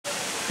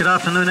Good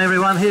afternoon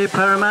everyone here at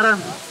Parramatta.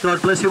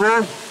 God bless you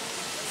all.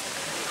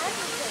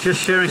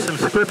 Just sharing some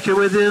scripture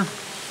with you,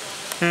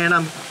 and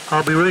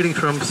I'll be reading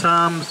from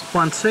Psalms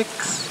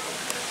 1:6,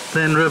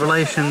 then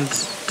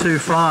Revelations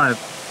 2:5.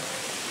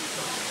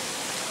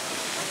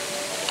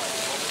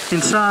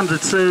 In Psalms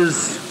it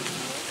says,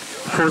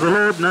 "For the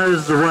Lord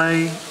knows the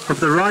way of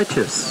the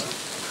righteous,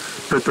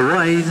 but the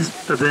ways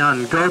of the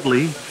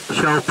ungodly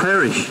shall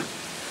perish."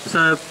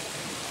 So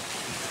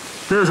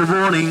there's a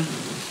warning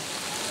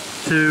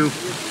to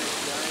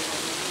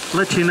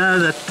let you know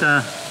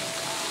that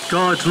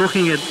God's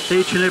looking at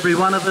each and every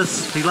one of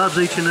us. He loves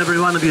each and every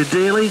one of you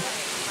dearly,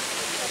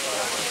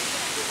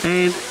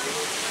 and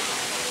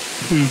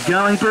He's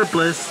going to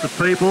bless the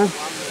people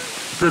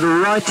that are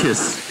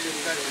righteous,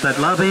 that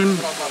love Him,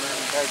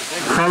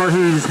 follow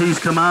His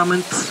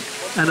commandments,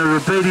 and are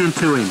obedient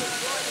to Him.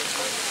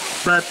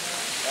 But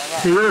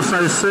He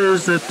also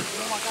says that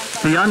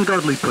the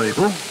ungodly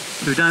people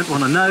who don't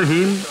want to know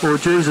Him or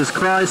Jesus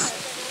Christ,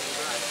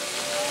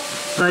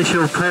 they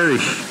shall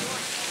perish.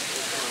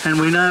 And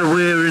we know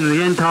we're in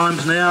the end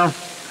times now,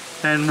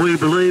 and we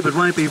believe it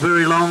won't be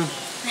very long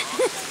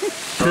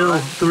till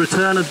the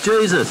return of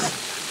Jesus.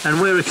 And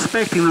we're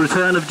expecting the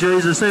return of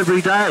Jesus every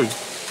day.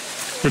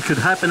 It could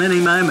happen any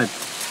moment.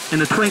 In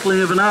the twinkling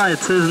of an eye,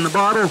 it says in the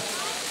Bible.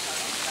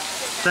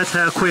 That's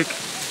how quick.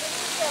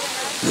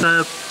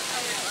 So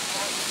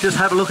just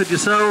have a look at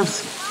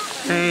yourselves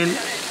and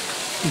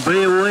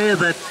be aware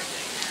that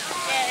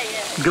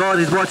God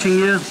is watching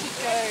you.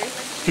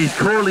 He's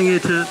calling you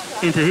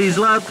into His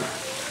love,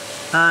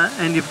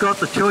 and you've got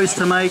the choice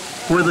to make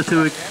whether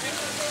to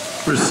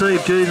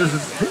receive Jesus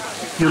as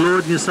your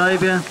Lord and your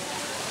Saviour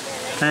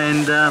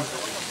and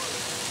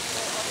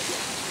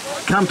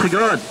come to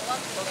God.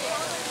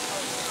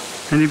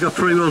 And you've got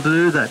free will to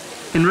do that.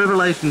 In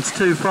Revelations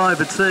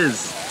 2:5 it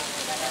says,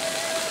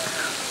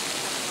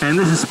 and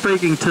this is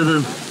speaking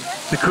to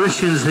the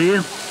Christians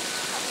here,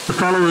 the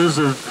followers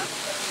of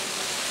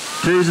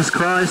Jesus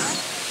Christ,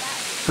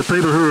 the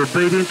people who are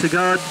obedient to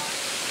God.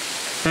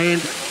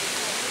 And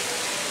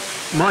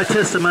my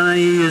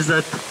testimony is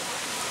that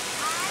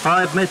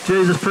I've met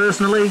Jesus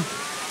personally.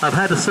 I've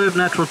had a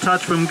supernatural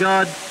touch from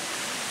God,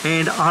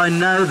 and I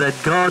know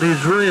that God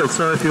is real.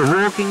 So if you're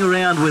walking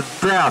around with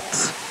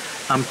doubts,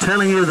 I'm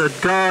telling you that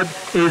God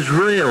is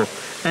real,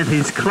 and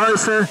He's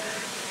closer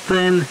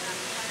than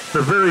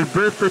the very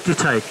breath that you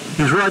take.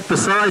 He's right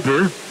beside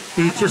you.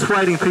 He's just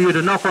waiting for you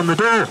to knock on the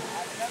door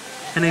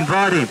and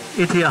invite Him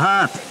into your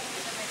heart.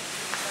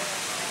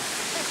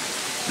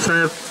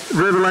 So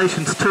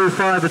Revelations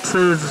 2:5 it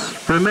says,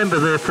 "Remember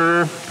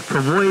therefore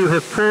from where you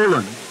have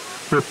fallen,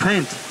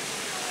 repent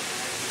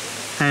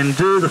and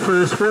do the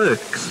first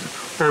works,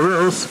 or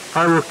else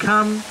I will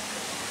come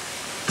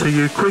to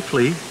you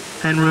quickly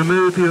and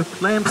remove your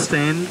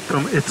lampstand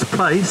from its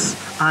place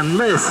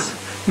unless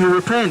you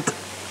repent."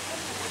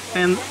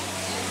 And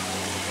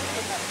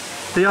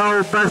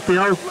both the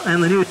Old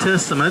and the New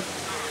Testament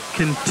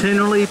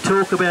continually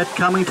talk about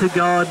coming to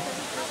God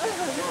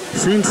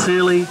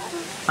sincerely,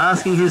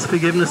 asking His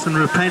forgiveness and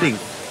repenting.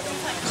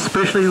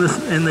 Especially in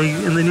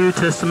the New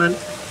Testament,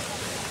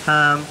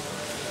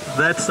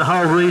 that's the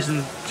whole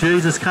reason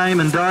Jesus came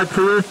and died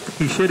for you.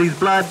 He shed His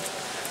blood.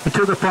 He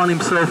took upon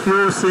Himself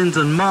your sins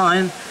and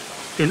mine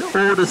in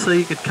order so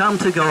you could come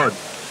to God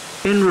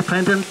in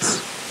repentance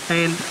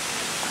and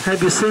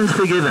have your sins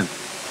forgiven.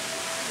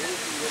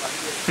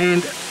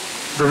 And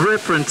the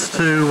reference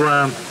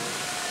to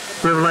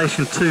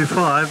Revelation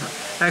 2:5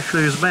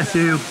 actually is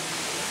Matthew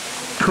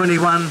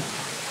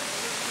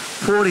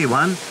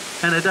 21:41,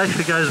 and it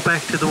actually goes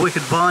back to the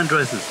wicked vine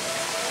dressers.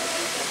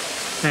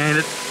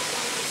 And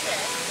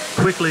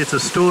it's a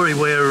story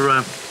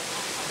where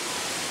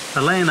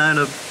a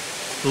landowner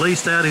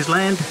leased out his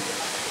land,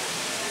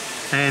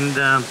 and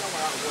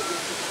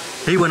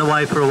he went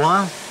away for a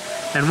while,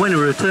 and when he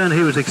returned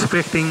he was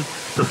expecting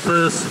the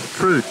first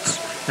fruits.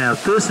 Now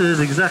this is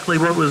exactly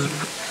what was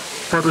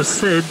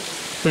said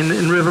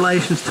in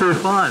Revelations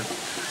 2:5.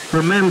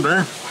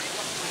 Remember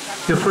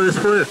your first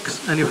works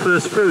and your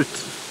first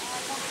fruits.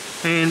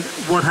 And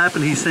what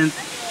happened? He sent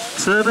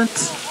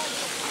servants,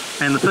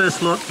 and the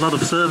first lot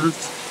of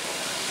servants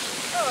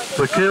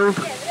were killed.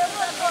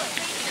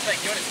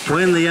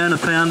 When the owner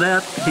found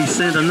out, he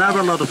sent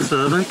another lot of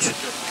servants.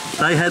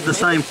 They had the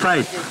same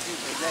fate.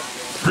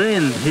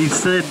 Then he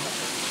said,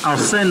 I'll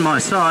send my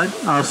son.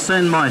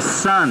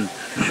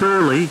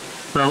 Surely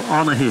they'll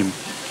honour him.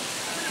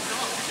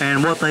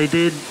 And what they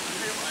did,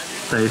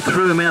 they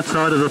threw him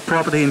outside of the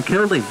property and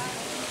killed him.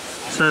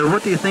 So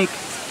what do you think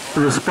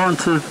the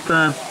response of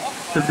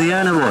the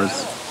owner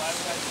was?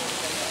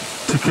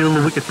 To kill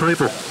the wicked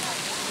people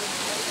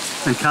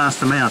and cast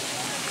them out.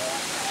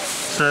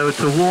 So it's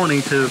a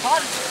warning to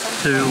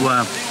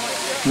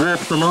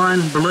walk the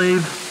line,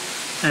 believe,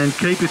 and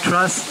keep your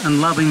trust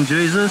and love in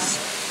Jesus,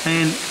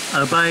 and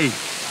obey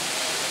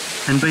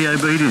and be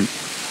obedient.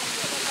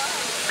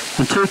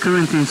 In 2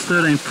 Corinthians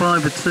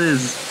 13:5 it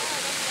says,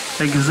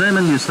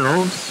 "Examine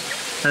yourselves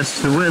as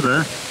to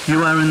whether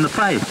you are in the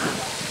faith.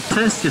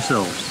 Test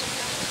yourselves.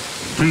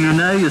 Do you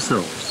know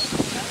yourselves?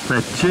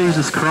 that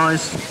Jesus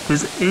Christ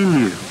is in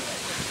you,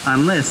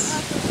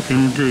 unless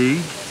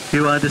indeed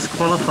you are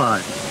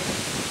disqualified.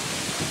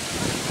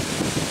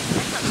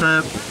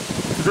 So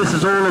this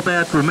is all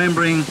about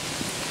remembering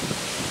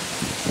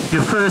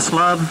your first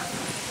love.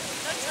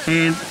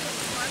 And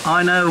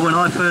I know when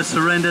I first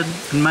surrendered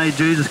and made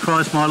Jesus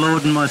Christ my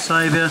Lord and my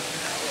Saviour,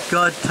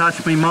 God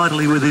touched me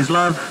mightily with his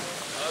love.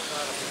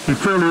 He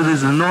filled me with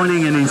his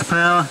anointing and his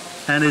power,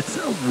 and it's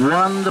a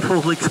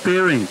wonderful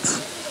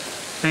experience.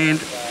 And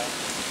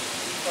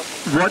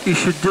what you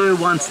should do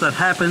once that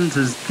happens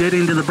is get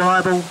into the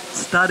Bible,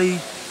 study,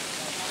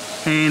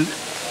 and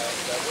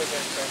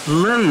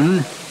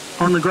lean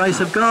on the grace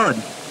of God.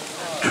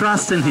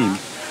 Trust in him.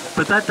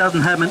 But that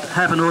doesn't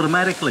happen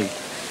automatically.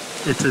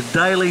 It's a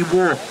daily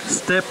walk,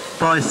 step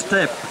by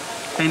step,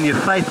 and your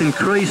faith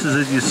increases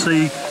as you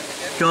see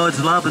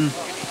God's love and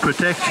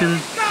protection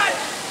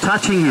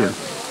touching you.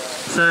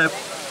 So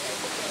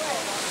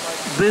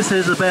this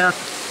is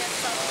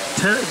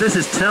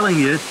telling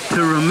you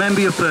to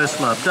remember your first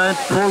love. Don't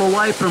fall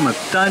away from it.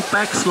 Don't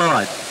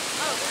backslide.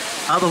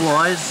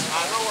 Otherwise,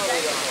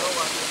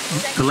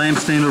 the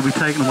lampstand will be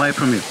taken away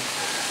from you.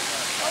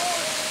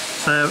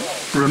 So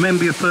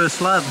remember your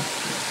first love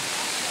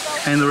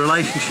and the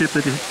relationship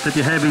that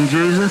you have in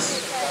Jesus,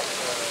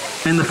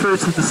 and the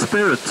fruits of the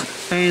Spirit.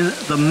 And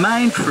the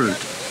main fruit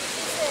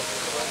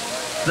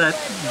that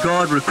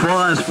God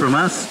requires from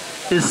us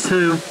is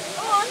to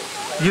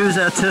use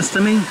our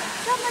testimony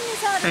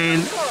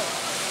and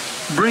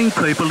bring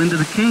people into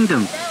the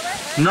kingdom.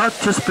 Not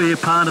just be a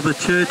part of a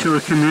church or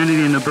a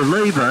community and a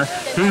believer.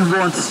 He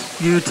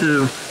wants you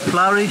to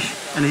flourish,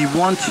 and he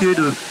wants you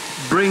to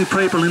bring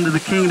people into the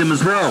kingdom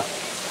as well.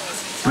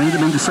 Bring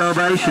them into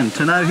salvation,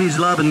 to know his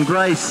love and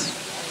grace.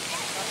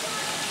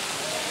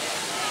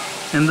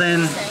 And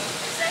then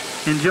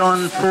in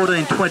John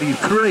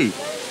 14:23,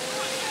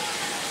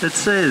 it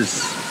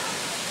says,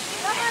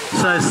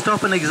 so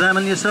stop and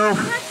examine yourself,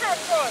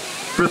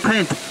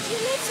 repent,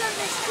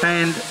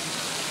 and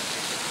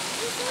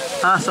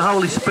ask the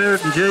Holy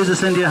Spirit and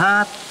Jesus into your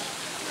heart,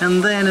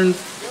 and then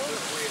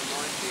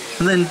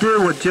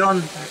do what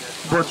John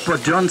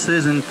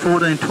says in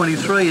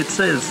 14:23. It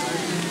says,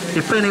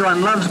 if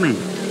anyone loves me,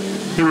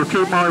 he will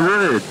keep my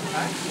word,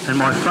 and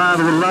my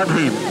Father will love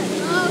him.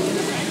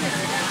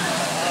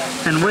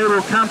 And we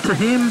will come to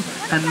him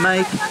and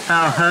make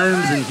our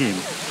homes in him.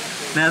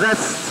 Now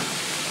that's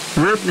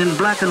written in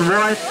black and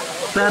white.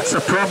 That's a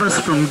promise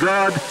from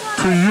God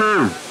to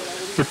you.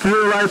 If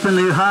you'll open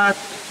your heart,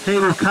 he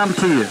will come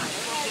to you.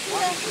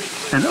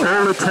 And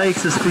all it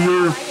takes is for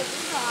you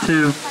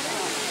to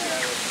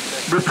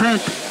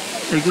repent,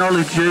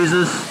 acknowledge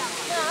Jesus,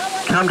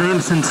 come to him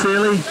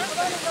sincerely,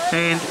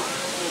 and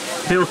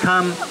he'll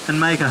come and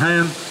make a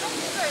home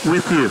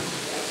with you.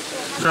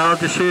 So I'll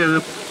just share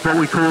what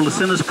we call the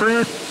sinner's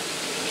prayer.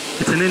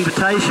 It's an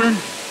invitation,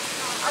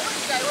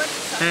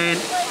 and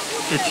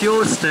it's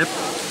your step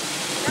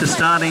to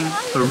starting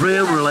a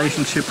real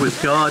relationship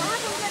with God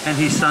and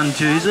his son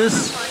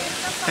Jesus.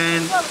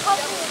 And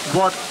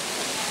what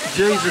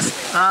Jesus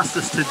asked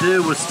us to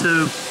do was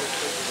to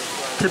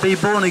be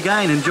born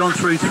again in John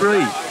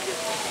 3:3.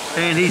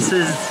 And he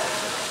says,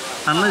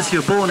 unless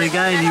you're born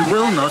again, you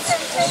will not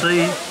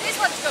see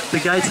the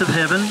gates of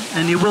heaven,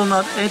 and you will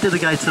not enter the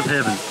gates of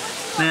heaven.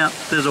 Now,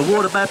 there's a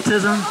water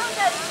baptism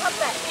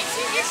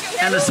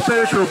and a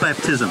spiritual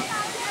baptism.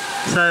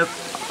 So,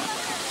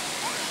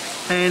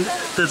 and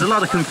there's a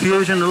lot of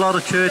confusion. A lot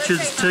of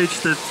churches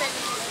teach that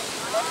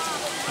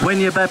when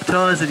you're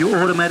baptized, that you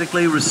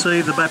automatically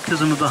receive the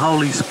baptism of the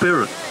Holy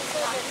Spirit.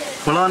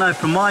 Well, I know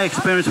from my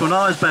experience when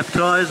I was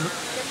baptized,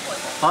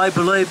 I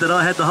believed that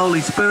I had the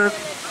Holy Spirit.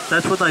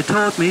 That's what they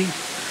taught me.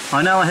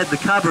 I know I had the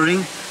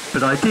covering,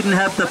 but I didn't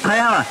have the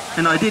power,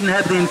 and I didn't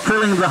have the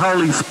infilling of the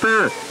Holy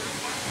Spirit.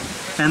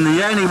 And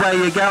the only way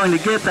you're going to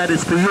get that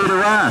is for you to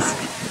ask.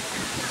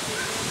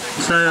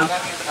 So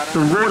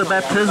the water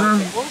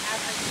baptism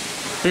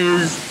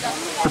is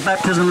the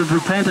baptism of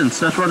repentance.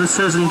 That's what it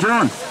says in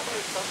John.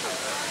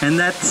 And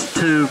that's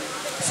to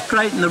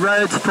straighten the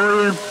roads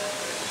for you,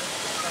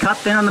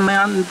 cut down the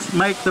mountains,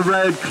 make the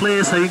road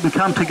clear so you can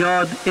come to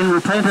God in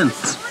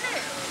repentance.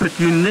 But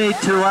you need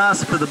to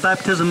ask for the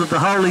baptism of the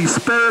Holy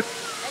Spirit,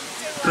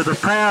 for the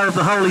power of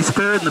the Holy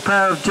Spirit and the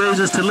power of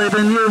Jesus to live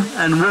in you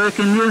and work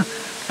in you.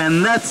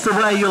 And that's the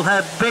way you'll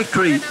have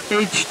victory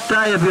each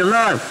day of your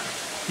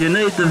life. You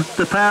need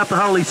the power of the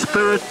Holy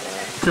Spirit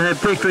to have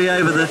victory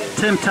over the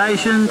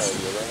temptations,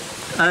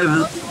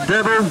 over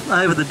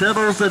the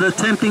devils that are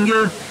tempting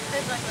you,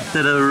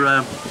 that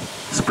are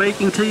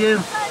speaking to you,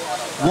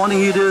 wanting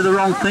you to do the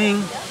wrong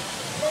thing.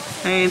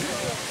 And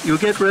you'll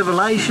get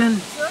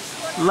revelation,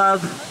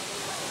 love,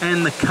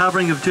 and the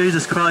covering of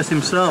Jesus Christ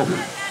himself.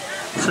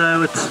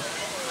 So it's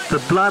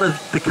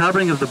the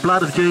covering of the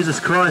blood of Jesus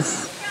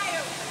Christ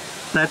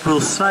that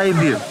will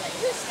save you.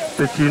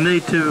 But you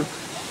need to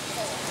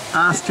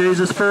ask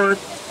Jesus for it,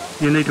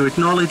 you need to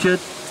acknowledge it,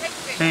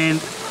 and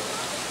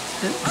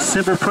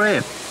simple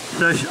prayer.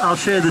 So I'll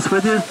share this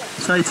with you,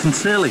 say it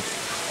sincerely.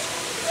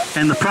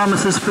 And the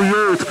promise is for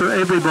you, it's for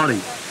everybody.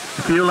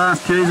 If you'll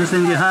ask Jesus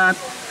in your heart,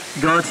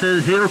 God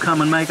says he'll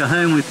come and make a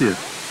home with you.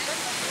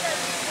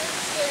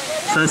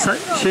 So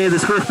share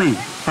this with me.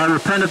 I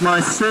repent of my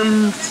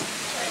sins.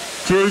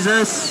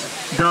 Jesus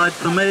died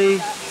for me,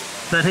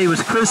 that he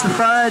was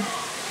crucified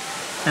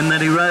and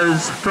that he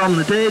rose from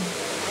the dead.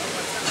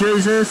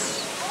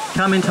 Jesus,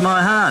 come into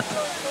my heart.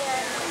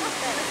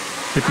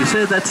 If you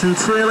said that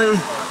sincerely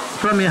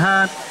from your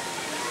heart,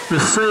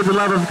 receive the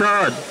love of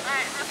God,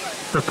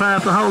 the power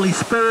of the Holy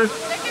Spirit,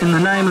 in the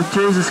name of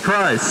Jesus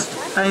Christ.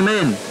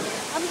 Amen.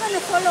 I'm going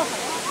to follow her.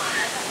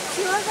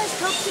 She always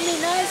talks to me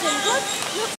nice and good.